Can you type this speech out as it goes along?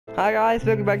Hi guys,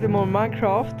 welcome back to more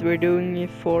Minecraft. We're doing it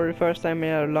for the first time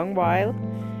in a long while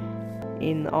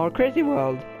in our crazy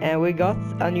world, and we got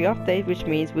a new update, which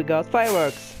means we got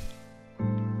fireworks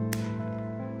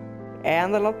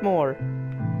and a lot more.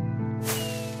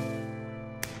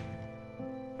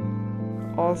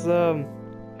 Awesome.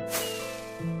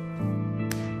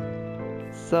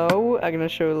 So I'm gonna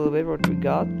show you a little bit what we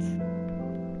got.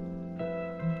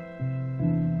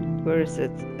 Where is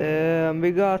it?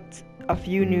 We got a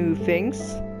few new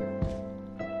things.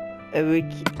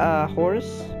 A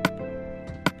horse,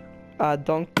 a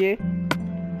donkey,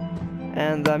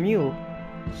 and a mule.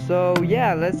 So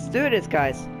yeah, let's do this,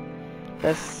 guys.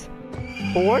 This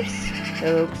horse,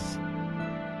 it looks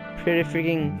pretty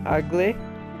freaking ugly,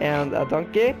 and a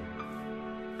donkey.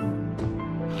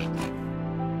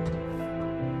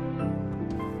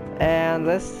 And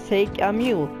let's take a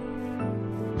mule.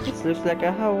 It looks like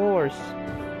a horse.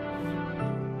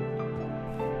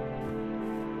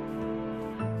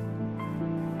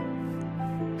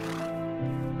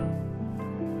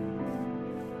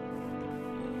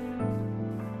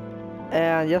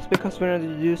 And just because we're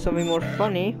gonna do something more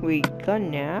funny, we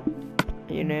gonna,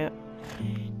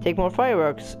 take more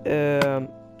fireworks.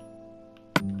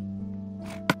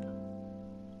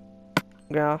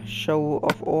 Gonna show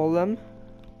off all of them.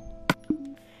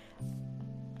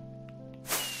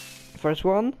 First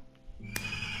one.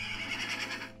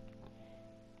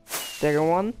 Second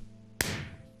one.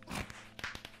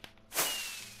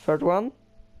 Third one.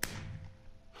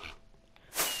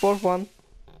 Fourth one.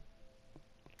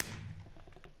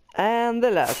 And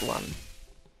the last one.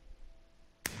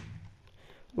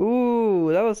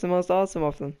 Ooh, that was the most awesome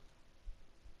of them.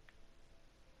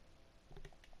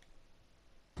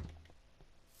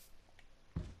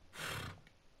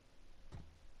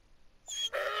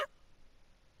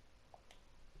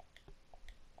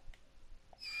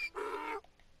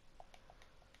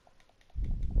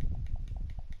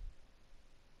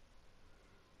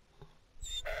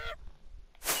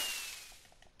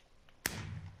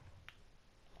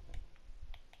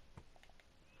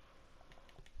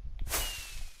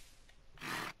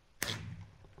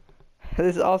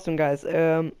 This is awesome, guys.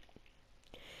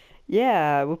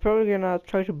 Yeah, we're probably gonna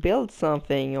try to build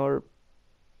something, or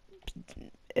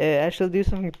actually do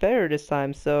something better this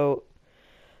time. So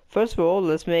first of all,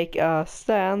 let's make a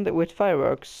stand with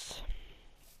fireworks.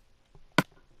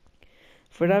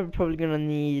 For that, we're probably gonna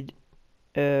need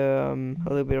a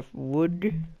little bit of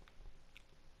wood.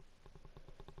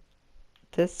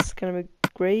 This is gonna be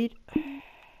great.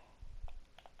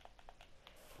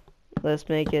 Let's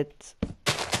make it.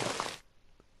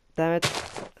 Damn it!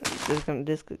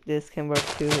 This can work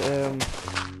too.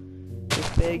 This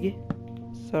big.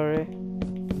 Sorry.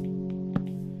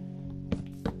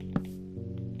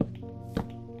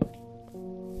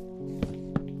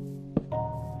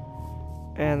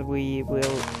 And we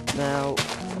will now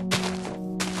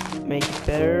make it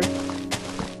better.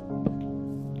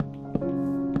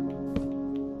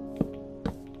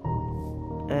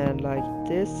 And like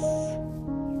this.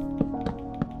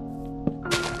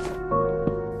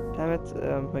 Damn it,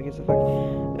 I guess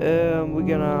we're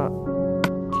gonna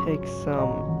take some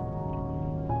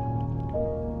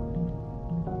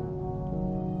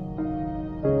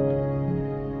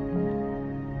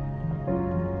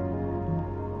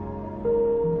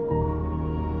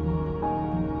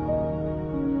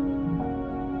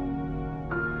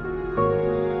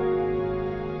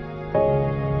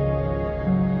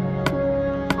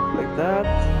like that,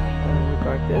 and we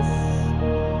like this.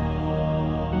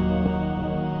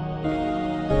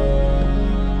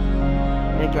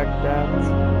 Make like that.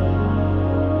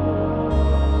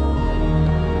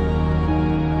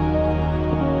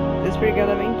 This is pretty kind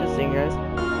of interesting, guys.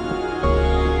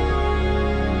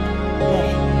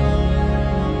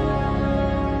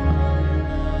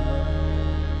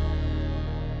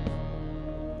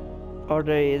 Are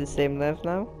they the same length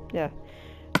now? Yeah.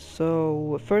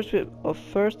 So first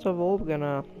of all, we're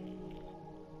gonna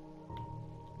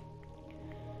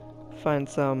find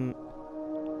some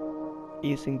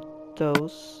using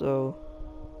those. So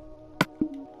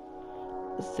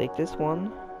let's take this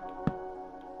one.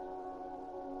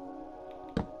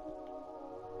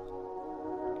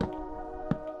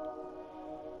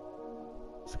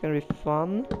 It's gonna be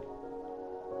fun.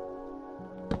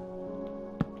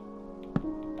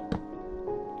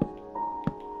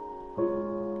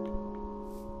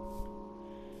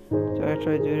 So I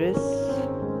try to do this.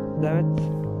 Damn it.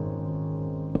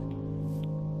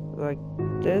 Like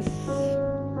this.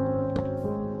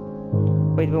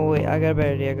 Wait, I got a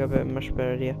better idea, much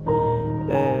better idea.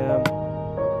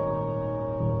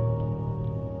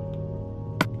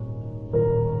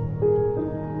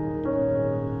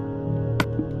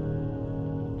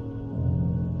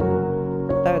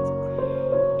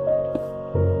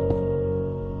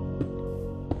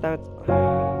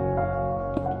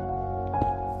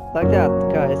 like that,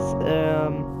 guys.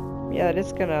 Yeah,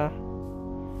 this gonna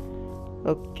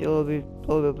look a little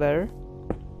bit better.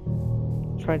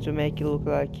 Trying to make it look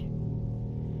like, you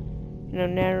know,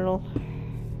 natural,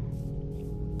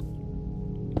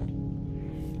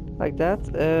 like that.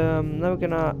 Now we're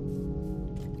gonna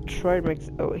try to make.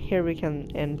 Oh, here we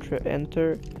can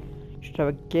enter. Should have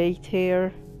a gate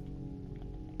here.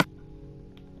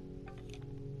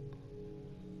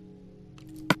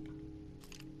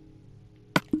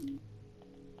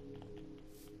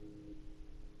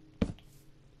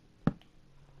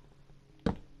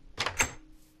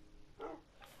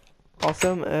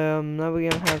 Awesome. Now we're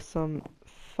gonna have some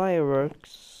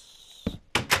fireworks.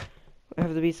 There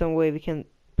have to be some way we can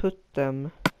put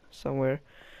them somewhere.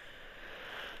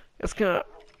 Just gonna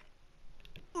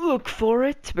look for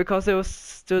it because there was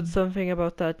stood something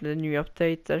about that in the new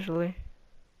update actually.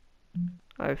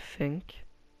 I think.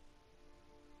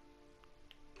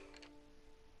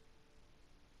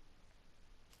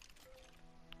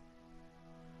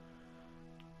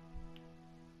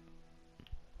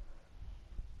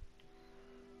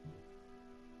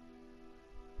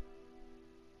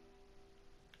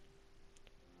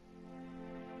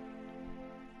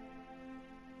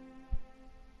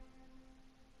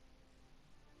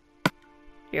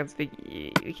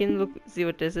 We can look, see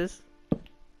what this is.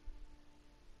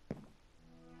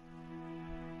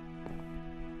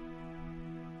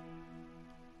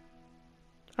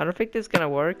 I don't think this is gonna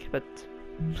work, but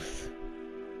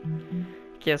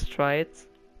just try it.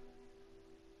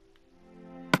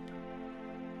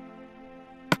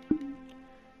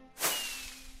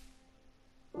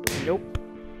 Nope.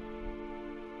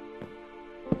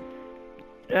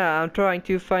 Yeah,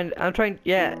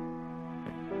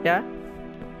 yeah.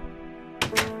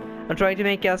 I'm trying to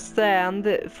make a stand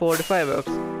for the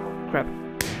fireworks. Crap.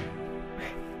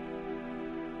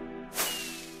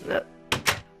 No.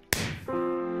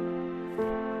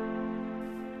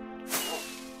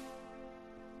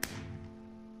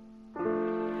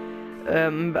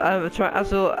 I'm trying,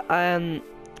 alltså,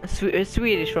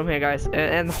 Swedish from here guys.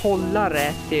 En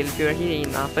hållare till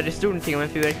fyrverkerierna. För det stod någonting om en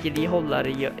fyrverkerihållare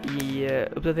i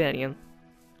uppdateringen.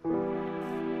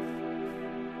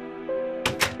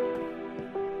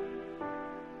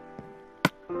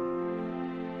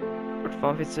 Vart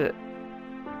fan finns det?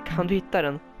 Kan du hitta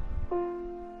den?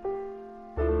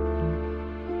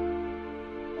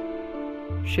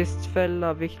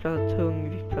 Kistfälla, viklad tung,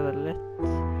 viklad lätt.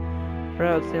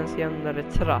 Rödstensjämnare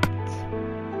tratt.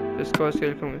 Du ska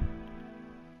skulle komma.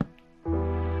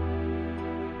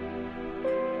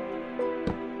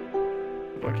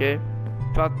 Okej.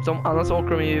 För att annars åker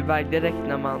de ju iväg direkt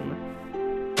när man...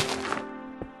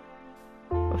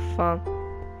 Vad fan?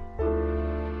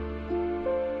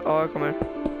 Ja, jag kommer.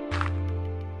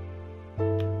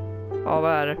 Ja,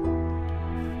 vad är det?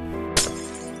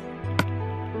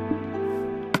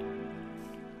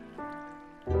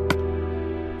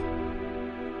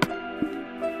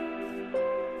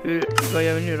 Vad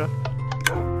gör vi nu då?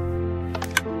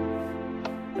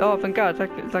 Ja, funkar.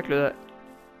 Tack Ludde.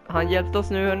 Han hjälpte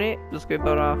oss nu hörni. Då ska vi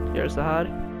bara göra så här.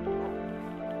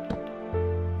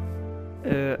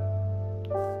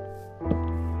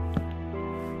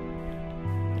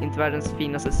 Inte världens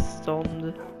finaste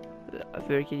stånd.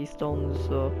 Fyrverkeristånd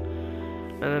så...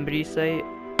 Men vem bryr sig?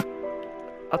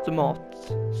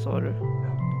 Automat, sa du.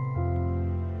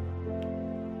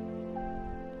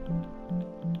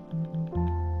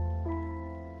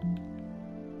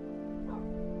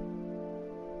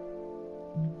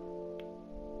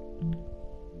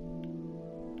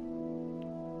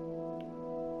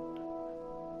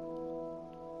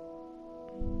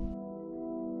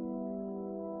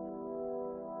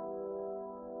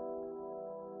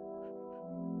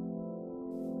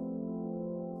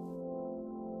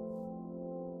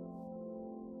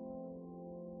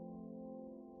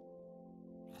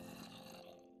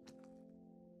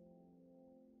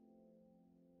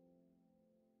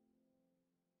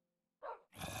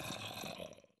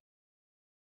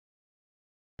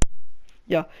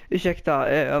 Ja, ursäkta.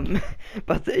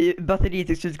 Batteri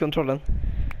till slutkontrollen.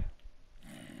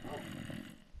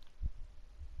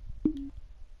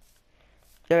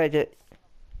 Jag vet inte.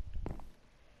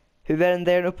 Hur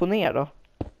vänder den upp och ner då?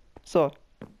 Så.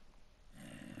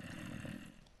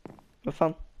 Vad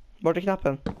fan? Vart är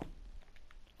knappen?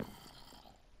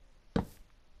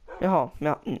 Jaha,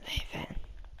 ja. Nej, fan.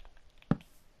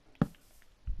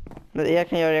 Men jag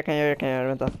kan göra.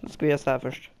 Vänta, då ska vi göra så här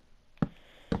först.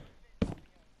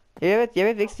 Jag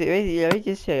vet just vad jag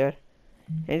gör.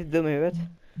 Jag är inte dum i huvudet.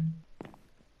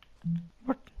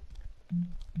 Vart?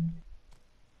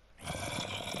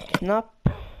 Knapp.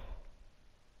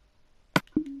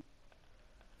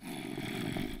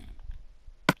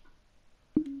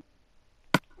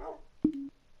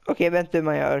 Okej, vänta hur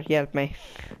man gör. Hjälp mig.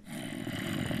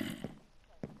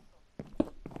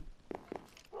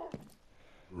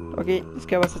 Okej, då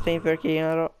ska jag bara sätta in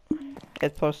fyrverkerierna då.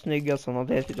 Ett par snygga sådana.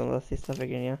 Det är typ de där sista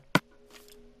fyrverkerierna.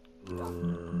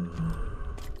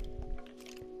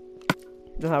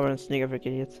 Den här var den snygga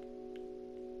fyrverkeriet.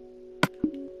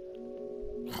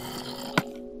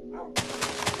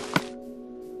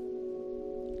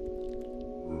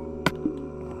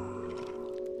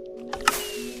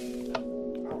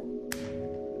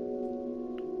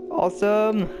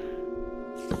 Awesome!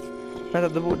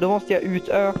 Vänta, då måste jag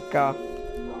utöka.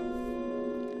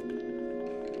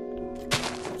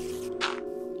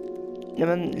 Nej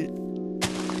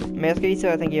men jag ska visa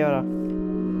vad jag tänker göra.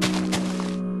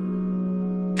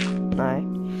 Nej.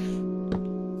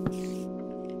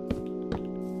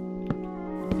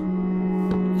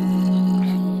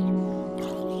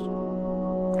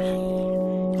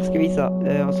 Jag ska visa.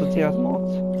 Jag har sorterat mat.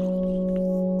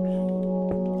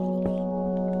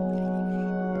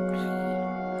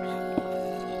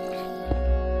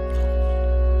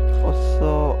 Och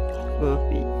så går vi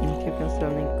upp i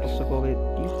inköpsinställning och så går vi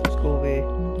dit och så går vi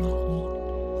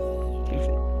till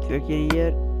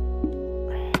fyrverkerier.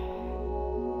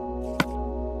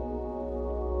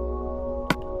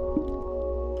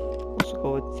 Och så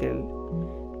går vi till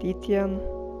dit igen.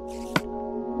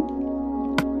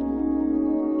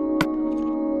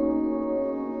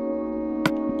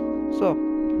 Så.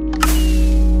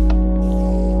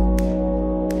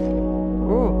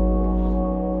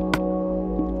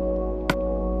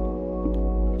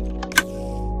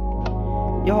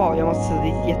 Ja, jag måste sätta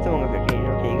dit jättemånga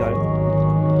fyrverkerier. Okej, got it.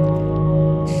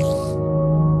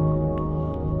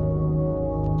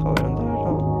 Tar vi den där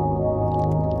då.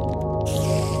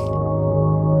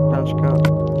 Den ska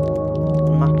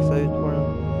maxa ut på den.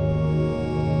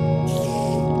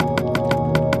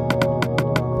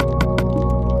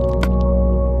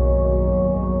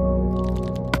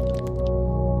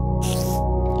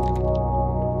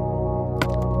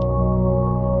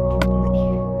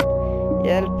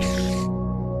 Hjälp.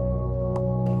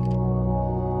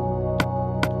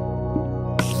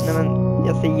 Nej men,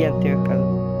 jag ser hjältökad.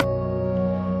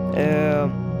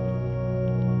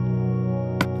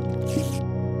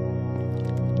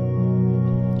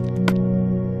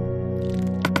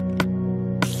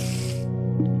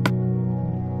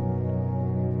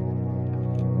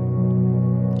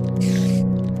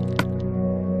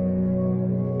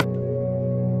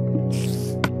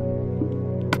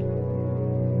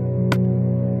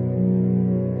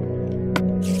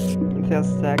 Inte jag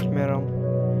stack med dem.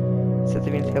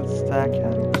 Sätter vi inte helt stack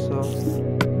här också.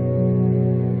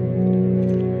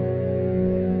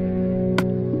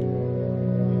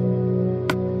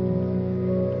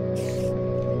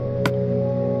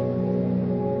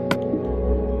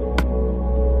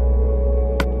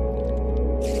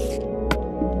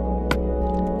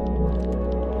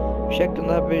 Ursäkta om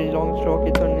det här blir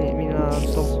långtråkigt för mina de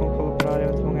som kollar på det här. Jag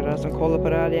vet inte hur många det är som kollar på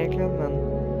det här egentligen,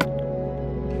 men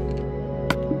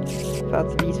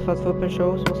för att få upp en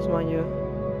show så måste man ju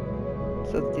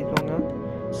sätta dit många.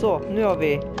 Så, nu har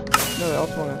vi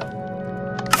allt många.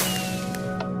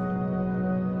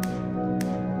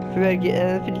 För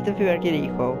liten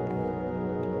fyrverkerishow.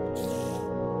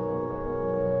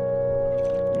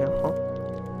 Jaha.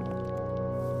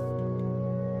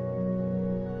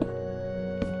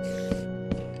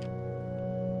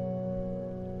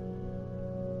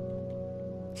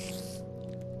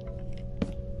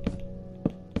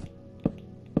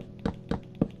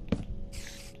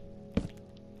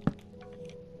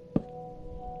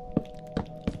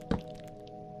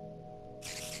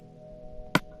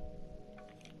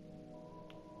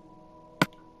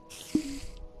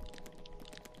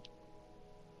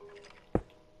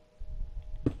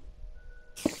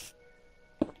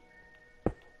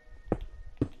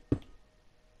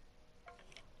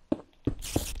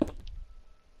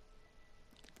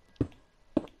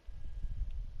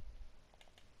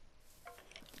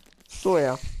 Så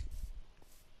ja.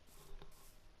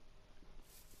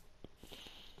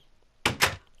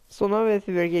 Så nu har vi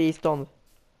fyrverkeristånd.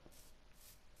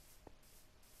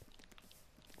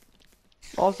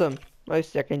 Awesome. Ja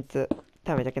just det, jag kan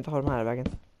inte ha de här i vägen.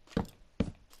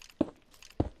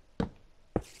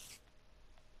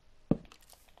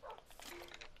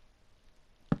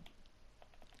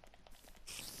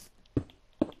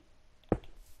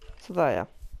 Sådär ja.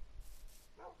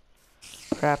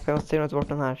 Crap, jag måste ta bort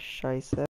den här scheisse.